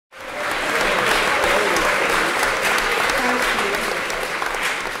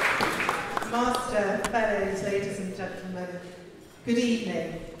Good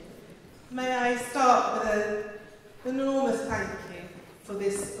evening. May I start with an enormous thank you for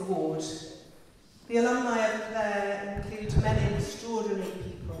this award. The alumni of Clare include many extraordinary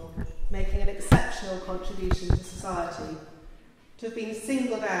people making an exceptional contribution to society. To have been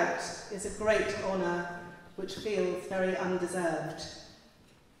singled out is a great honour which feels very undeserved.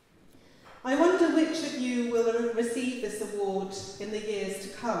 I wonder which of you will receive this award in the years to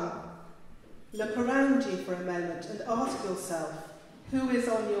come. Look around you for a moment and ask yourself, who is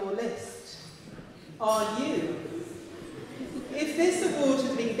on your list? Are you? If this award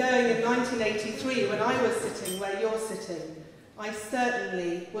had been going in 1983 when I was sitting where you're sitting, I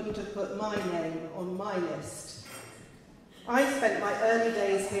certainly wouldn't have put my name on my list. I spent my early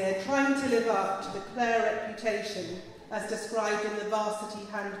days here trying to live up to the Clare reputation as described in the Varsity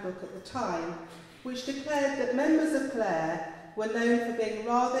Handbook at the time, which declared that members of Clare were known for being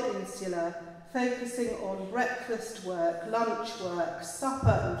rather insular, focusing on breakfast work, lunch work,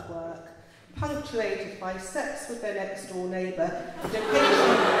 supper and work, punctuated by sex with their next-door neighbour and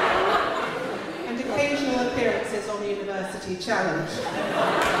occasional appearances on the University Challenge.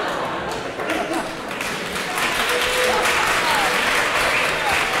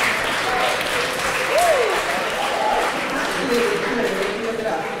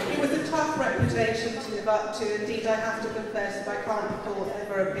 It was a tough reputation to live up to. Indeed, I have to confess that I can't recall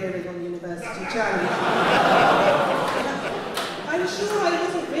ever appearing on the University Challenge. I'm sure I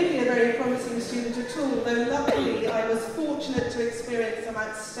wasn't really a very promising student at all, though luckily I was fortunate to experience some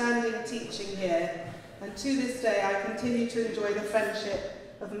outstanding teaching here, and to this day I continue to enjoy the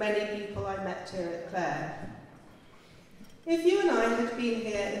friendship of many people I met here at Clare. If you and I had been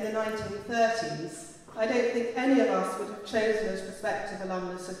here in the 1930s, I don't think any of us would have chosen as prospective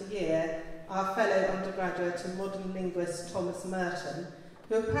alumnus of the year our fellow undergraduate and modern linguist Thomas Merton,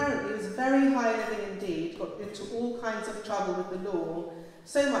 who apparently was very high living indeed, got into all kinds of trouble with the law,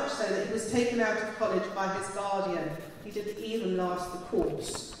 so much so that he was taken out of college by his guardian. He didn't even last the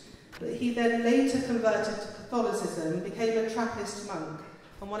course. But he then later converted to Catholicism, became a Trappist monk,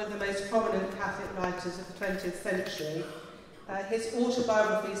 and one of the most prominent Catholic writers of the 20th century. His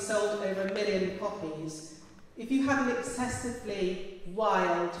autobiography sold over 1 million copies. If you had an excessively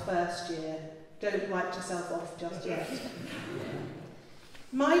wild first year, don't write yourself off just yet.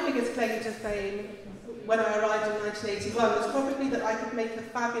 My biggest claim to fame when I arrived in 1981 was probably that I could make a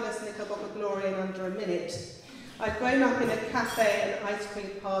fabulous Knickerbocker glory in under a minute. I'd grown up in a cafe and ice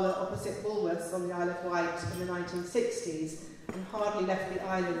cream parlour opposite Woolworths on the Isle of Wight in the 1960s and hardly left the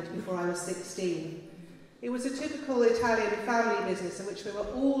island before I was 16. It was a typical Italian family business in which we were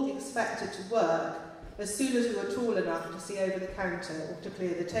all expected to work as soon as we were tall enough to see over the counter or to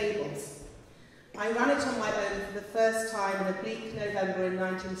clear the tables. I ran it on my own for the first time in a bleak November in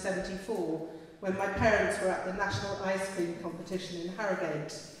 1974 when my parents were at the National Ice Cream Competition in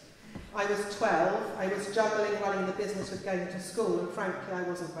Harrogate. I was 12, I was juggling running the business with going to school, and frankly I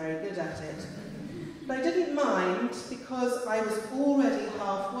wasn't very good at it. But I didn't mind because I was already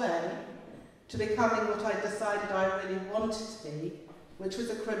halfway to becoming what I decided I really wanted to be, which was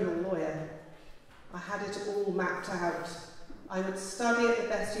a criminal lawyer. I had it all mapped out. I would study at the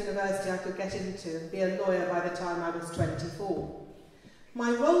best university I could get into and be a lawyer by the time I was 24.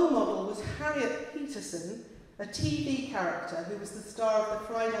 My role model was Harriet Peterson, a TV character who was the star of the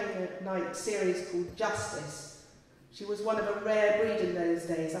Friday night series called Justice. She was one of a rare breed in those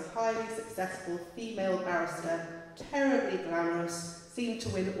days, a highly successful female barrister, terribly glamorous, seemed to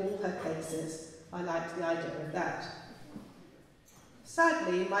win all her cases. I liked the idea of that.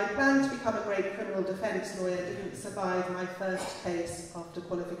 Sadly, my plan to become a great criminal defence lawyer didn't survive my first case after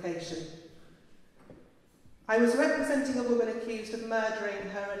qualification. I was representing a woman accused of murdering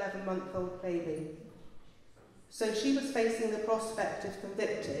her 11-month-old baby. So she was facing the prospect, if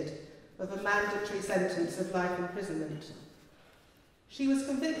convicted, of a mandatory sentence of life imprisonment. She was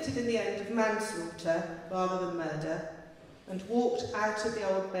convicted in the end of manslaughter rather than murder, and walked out of the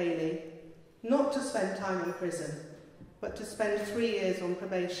Old Bailey, not to spend time in prison, but to spend 3 years on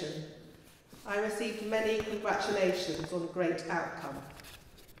probation. I received many congratulations on a great outcome.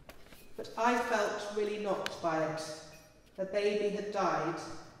 But I felt really knocked by it. The baby had died.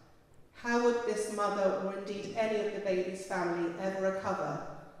 How would this mother, or indeed any of the baby's family, ever recover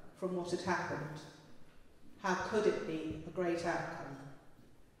from what had happened? How could it be a great outcome?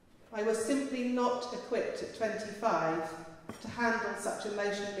 I was simply not equipped at 25 to handle such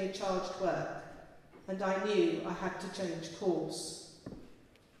emotionally charged work, and I knew I had to change course.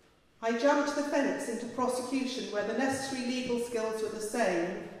 I jumped the fence into prosecution where the necessary legal skills were the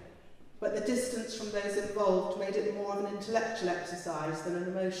same, but the distance from those involved made it more of an intellectual exercise than an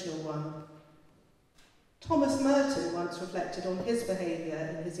emotional one. Thomas Merton once reflected on his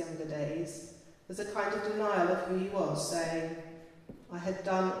behaviour in his younger days as a kind of denial of who he was, saying, "I had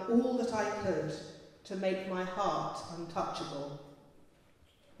done all that I could to make my heart untouchable."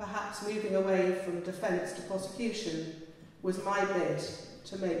 Perhaps moving away from defence to prosecution was my bid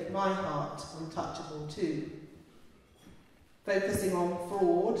to make my heart untouchable too. Focusing on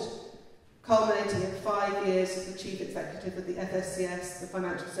fraud, culminating in 5 years as the Chief Executive of the FSCS, the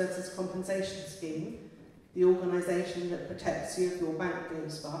Financial Services Compensation Scheme, the organisation that protects you if your bank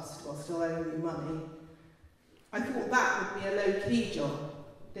goes bust while still owing you money, I thought that would be a low-key job.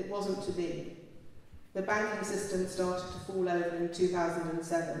 It wasn't to be. The banking system started to fall over in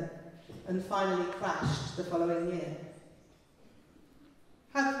 2007 and finally crashed the following year.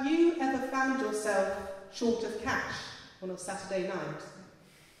 Have you ever found yourself short of cash on a Saturday night?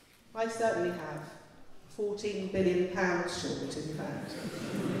 I certainly have. £14 billion short, in fact.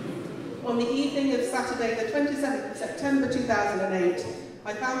 On the evening of Saturday, the 27th of September 2008,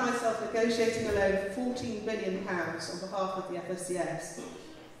 I found myself negotiating a loan for £14 billion on behalf of the FSCS,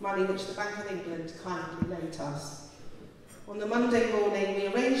 money which the Bank of England kindly lent us. On the Monday morning, we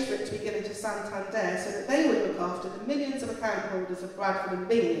arranged for it to be given to Santander so that they would look after the millions of account holders of Bradford and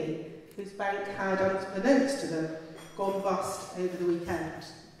Bingley, whose bank had, unbeknownst to them, gone bust over the weekend.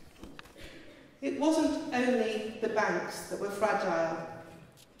 It wasn't only the banks that were fragile.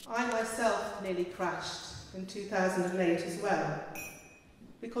 I myself nearly crashed in 2008 as well,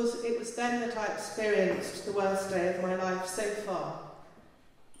 because it was then that I experienced the worst day of my life so far,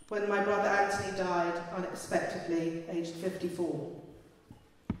 when my brother Anthony died unexpectedly, aged 54.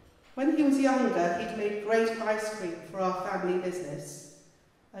 When he was younger, he'd made great ice cream for our family business,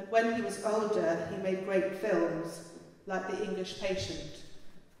 and when he was older, he made great films, like The English Patient,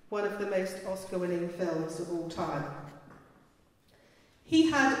 one of the most Oscar-winning films of all time. He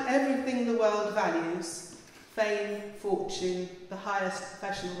had everything the world values: fame, fortune, the highest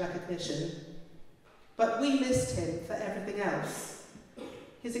professional recognition. But we missed him for everything else.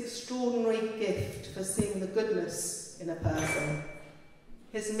 His extraordinary gift for seeing the goodness in a person,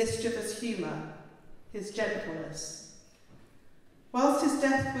 his mischievous humour, his gentleness. Whilst his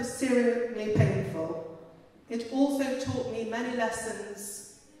death was searingly painful, it also taught me many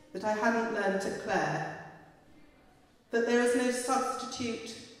lessons that I hadn't learned at Clare. That there is no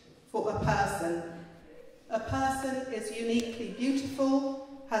substitute for a person. A person is uniquely beautiful,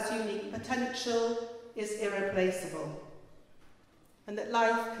 has unique potential, is irreplaceable. And that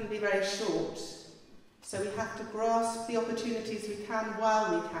life can be very short, so we have to grasp the opportunities we can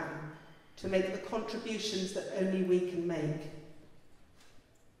while we can to make the contributions that only we can make.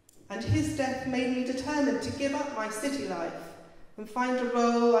 And his death made me determined to give up my city life and find a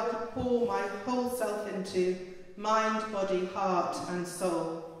role I could pour my whole self into, mind, body, heart and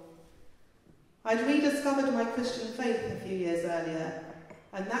soul. I'd rediscovered my Christian faith a few years earlier,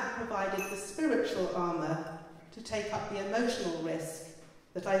 and that provided the spiritual armour to take up the emotional risk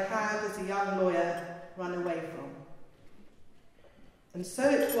that I had as a young lawyer run away from. And so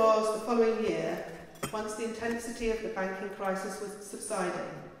it was the following year, once the intensity of the banking crisis was subsiding,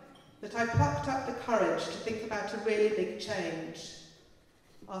 that I plucked up the courage to think about a really big change.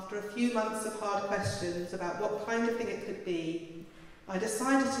 After a few months of hard questions about what kind of thing it could be, I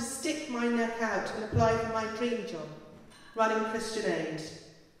decided to stick my neck out and apply for my dream job, running Christian Aid,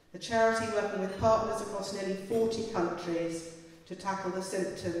 a charity working with partners across nearly 40 countries to tackle the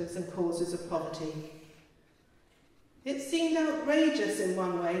symptoms and causes of poverty. It seemed outrageous in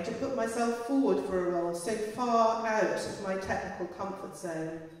one way to put myself forward for a role so far out of my technical comfort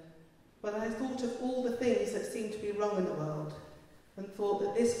zone, but I thought of all the things that seemed to be wrong in the world and thought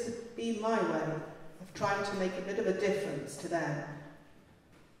that this could be my way of trying to make a bit of a difference to them.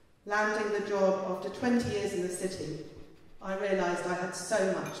 Landing the job after 20 years in the city, I realised I had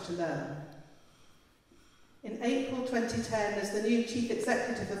so much to learn. In April 2010, as the new Chief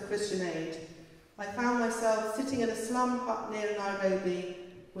Executive of Christian Aid, I found myself sitting in a slum hut near Nairobi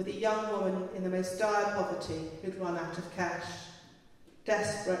with a young woman in the most dire poverty who'd run out of cash,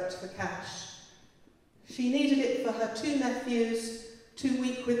 desperate for cash. She needed it for her 2 nephews, too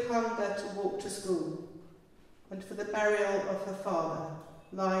weak with hunger to walk to school, and for the burial of her father,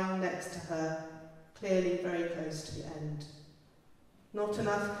 lying next to her, clearly very close to the end. Not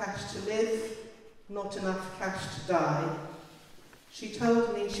enough cash to live, not enough cash to die. She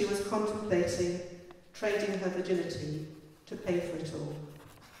told me she was contemplating trading her virginity to pay for it all.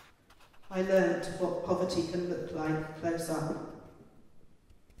 I learnt what poverty can look like close up.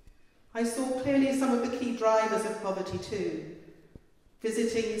 I saw clearly some of the key drivers of poverty too.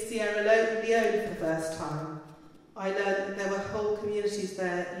 Visiting Sierra Leone for the first time, I learned that there were whole communities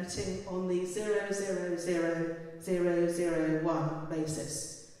there eating on the 0.00001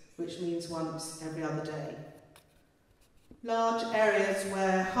 basis, which means once every other day. Large areas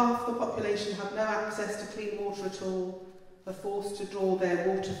where half the population have no access to clean water at all are forced to draw their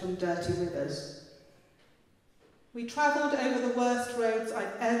water from dirty rivers. We travelled over the worst roads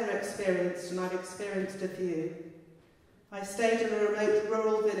I've ever experienced, and I've experienced a few. I stayed in a remote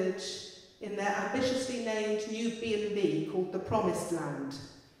rural village in their ambitiously named new B&B called the Promised Land.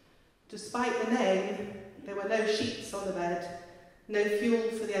 Despite the name, there were no sheets on the bed, no fuel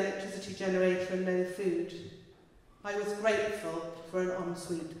for the electricity generator and no food. I was grateful for an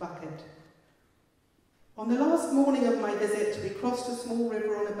ensuite bucket. On the last morning of my visit, we crossed a small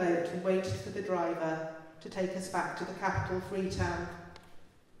river on a boat and waited for the driver to take us back to the capital, Freetown.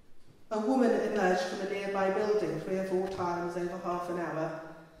 A woman emerged from a nearby building 3 or 4 times over half an hour,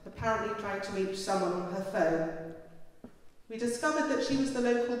 apparently trying to reach someone on her phone. We discovered that she was the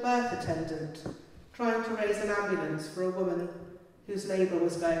local birth attendant, trying to raise an ambulance for a woman whose labour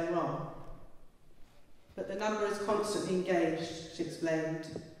was going wrong. But the number is constantly engaged, she explained,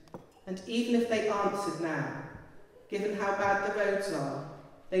 and even if they answered now, given how bad the roads are,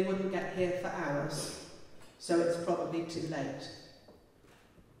 they wouldn't get here for hours, so it's probably too late.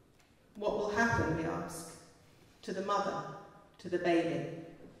 What will happen, we ask, to the mother, to the baby?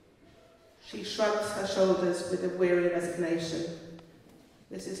 She shrugs her shoulders with a weary resignation.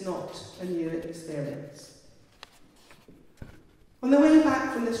 This is not a new experience. On the way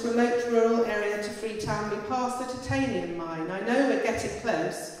back from this remote rural area to Freetown, we passed the titanium mine. I know we're getting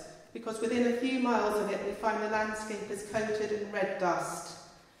close, because within a few miles of it we find the landscape is coated in red dust,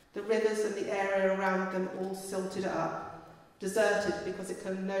 the rivers and the area around them all silted up, deserted because it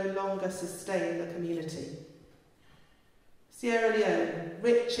can no longer sustain the community. Sierra Leone,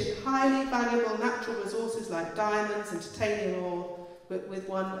 rich in highly valuable natural resources like diamonds and titanium ore, but with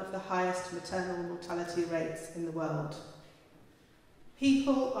one of the highest maternal mortality rates in the world.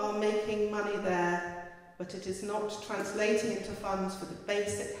 People are making money there, but it is not translating into funds for the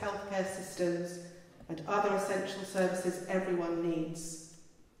basic healthcare systems and other essential services everyone needs.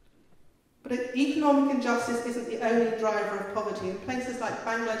 But economic injustice isn't the only driver of poverty. In places like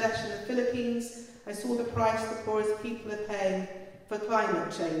Bangladesh and the Philippines, I saw the price the poorest people are paying for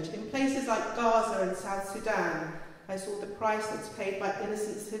climate change. In places like Gaza and South Sudan, I saw the price that's paid by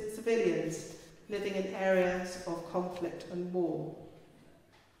innocent civilians living in areas of conflict and war.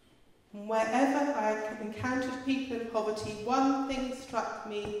 And wherever I encountered people in poverty, one thing struck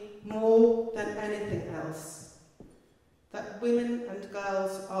me more than anything else: that women and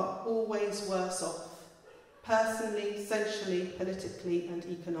girls are always worse off, personally, socially, politically, and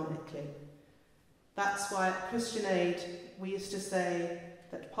economically. That's why at Christian Aid we used to say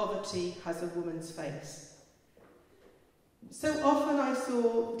that poverty has a woman's face. So often I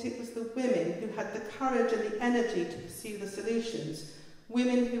saw that it was the women who had the courage and the energy to pursue the solutions,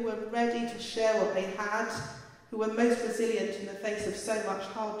 women who were ready to share what they had, who were most resilient in the face of so much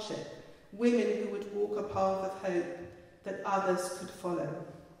hardship, women who would walk a path of hope that others could follow.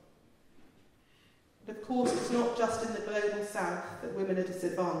 But of course, it's not just in the global south that women are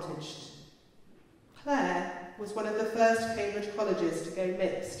disadvantaged. Clare was one of the first Cambridge colleges to go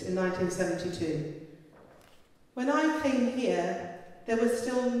mixed in 1972. When I came here, there were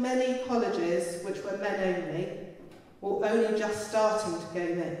still many colleges which were men only, or only just starting to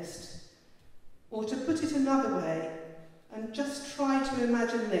go mixed. Or to put it another way, and just try to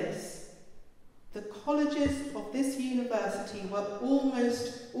imagine this: the colleges of this university were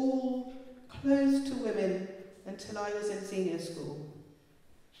almost all closed to women until I was in senior school.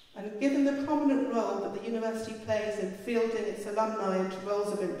 And given the prominent role that the university plays in fielding its alumni into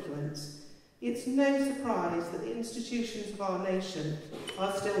roles of influence, it's no surprise that the institutions of our nation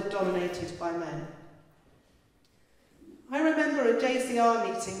are still dominated by men. I remember a JCR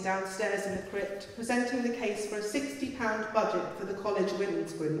meeting downstairs in the crypt presenting the case for a £60 budget for the college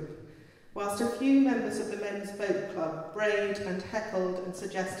women's group, whilst a few members of the men's boat club brayed and heckled and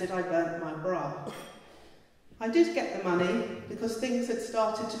suggested I burnt my bra. I did get the money because things had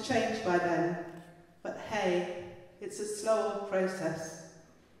started to change by then, but hey, it's a slower process.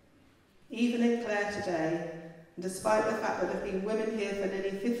 Even in Clare today, and despite the fact that there have been women here for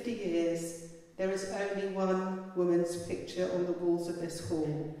nearly 50 years, there is only one woman's picture on the walls of this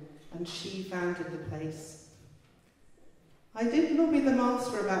hall, and she founded the place. I did lobby the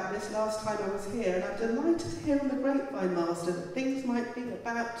Master about this last time I was here, and I'm delighted to hear on the grapevine, Master, that things might be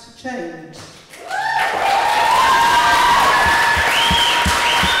about to change.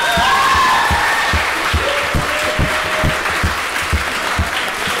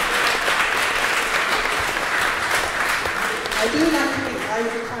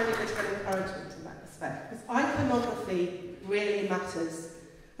 is a tiny bit of an encouragement in that respect, because iconography really matters.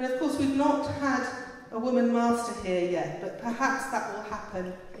 And of course, we've not had a woman master here yet, but perhaps that will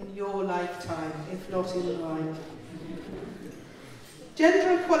happen in your lifetime, if not in mine.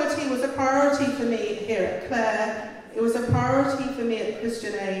 Gender equality was a priority for me here at Clare. It was a priority for me at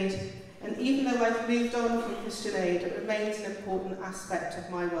Christian Aid, and even though I've moved on from Christian Aid, it remains an important aspect of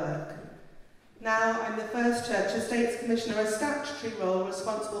my work. Now I'm the first Church Estates Commissioner, a statutory role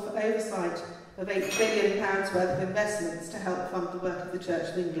responsible for oversight of £8 billion worth of investments to help fund the work of the Church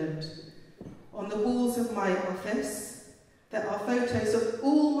of England. On the walls of my office, there are photos of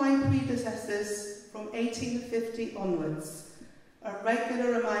all my predecessors from 1850 onwards, a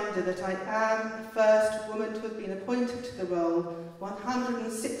regular reminder that I am the first woman to have been appointed to the role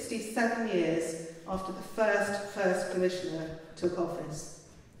 167 years after the first Commissioner took office.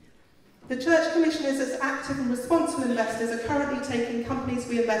 The Church Commissioners, as active and responsible investors, are currently taking companies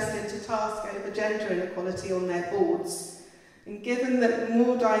we invest in to task over gender inequality on their boards. And given that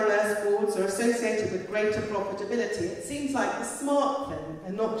more diverse boards are associated with greater profitability, it seems like the smart thing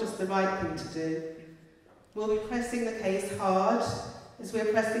and not just the right thing to do. We'll be pressing the case hard as we're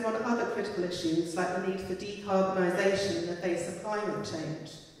pressing on other critical issues like the need for decarbonisation in the face of climate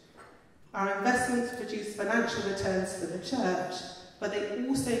change. Our investments produce financial returns for the Church, but they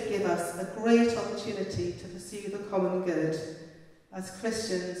also give us a great opportunity to pursue the common good. As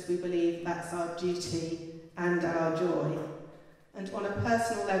Christians, we believe that's our duty and our joy. And on a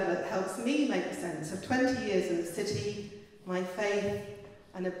personal level, it helps me make sense of 20 years in the city, my faith,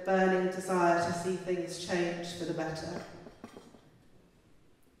 and a burning desire to see things change for the better.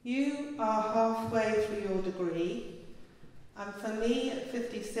 You are halfway through your degree, and for me at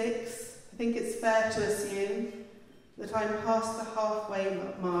 56, I think it's fair to assume that I'm past the halfway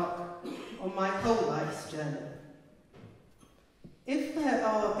mark on my whole life's journey. If there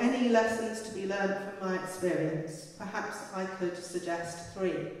are any lessons to be learned from my experience, perhaps I could suggest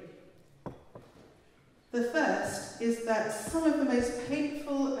 3. The first is that some of the most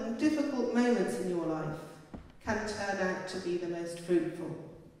painful and difficult moments in your life can turn out to be the most fruitful.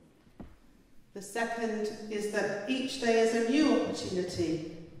 The second is that each day is a new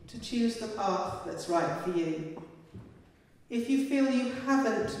opportunity to choose the path that's right for you. If you feel you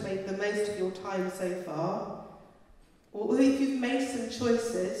haven't made the most of your time so far, or if you've made some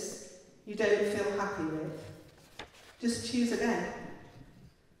choices you don't feel happy with, just choose again.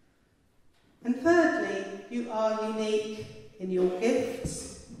 And thirdly, you are unique in your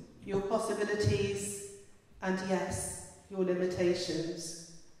gifts, your possibilities, and yes, your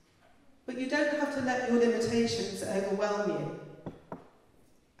limitations. But you don't have to let your limitations overwhelm you.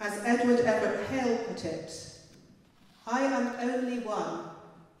 As Edward Everett Hale put it, I am only one,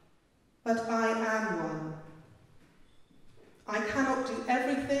 but I am one. I cannot do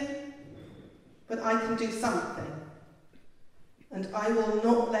everything, but I can do something. And I will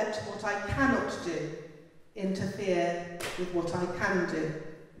not let what I cannot do interfere with what I can do.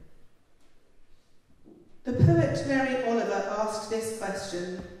 The poet Mary Oliver asked this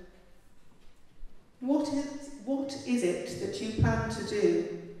question: what is it that you plan to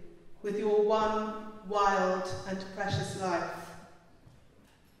do with your one wild and precious life?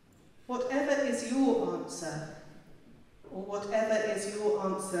 Whatever is your answer, or whatever is your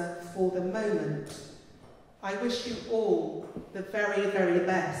answer for the moment, I wish you all the very, very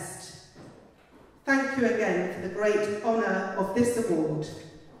best. Thank you again for the great honour of this award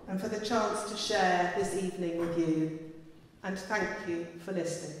and for the chance to share this evening with you. And thank you for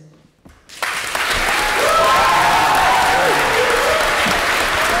listening.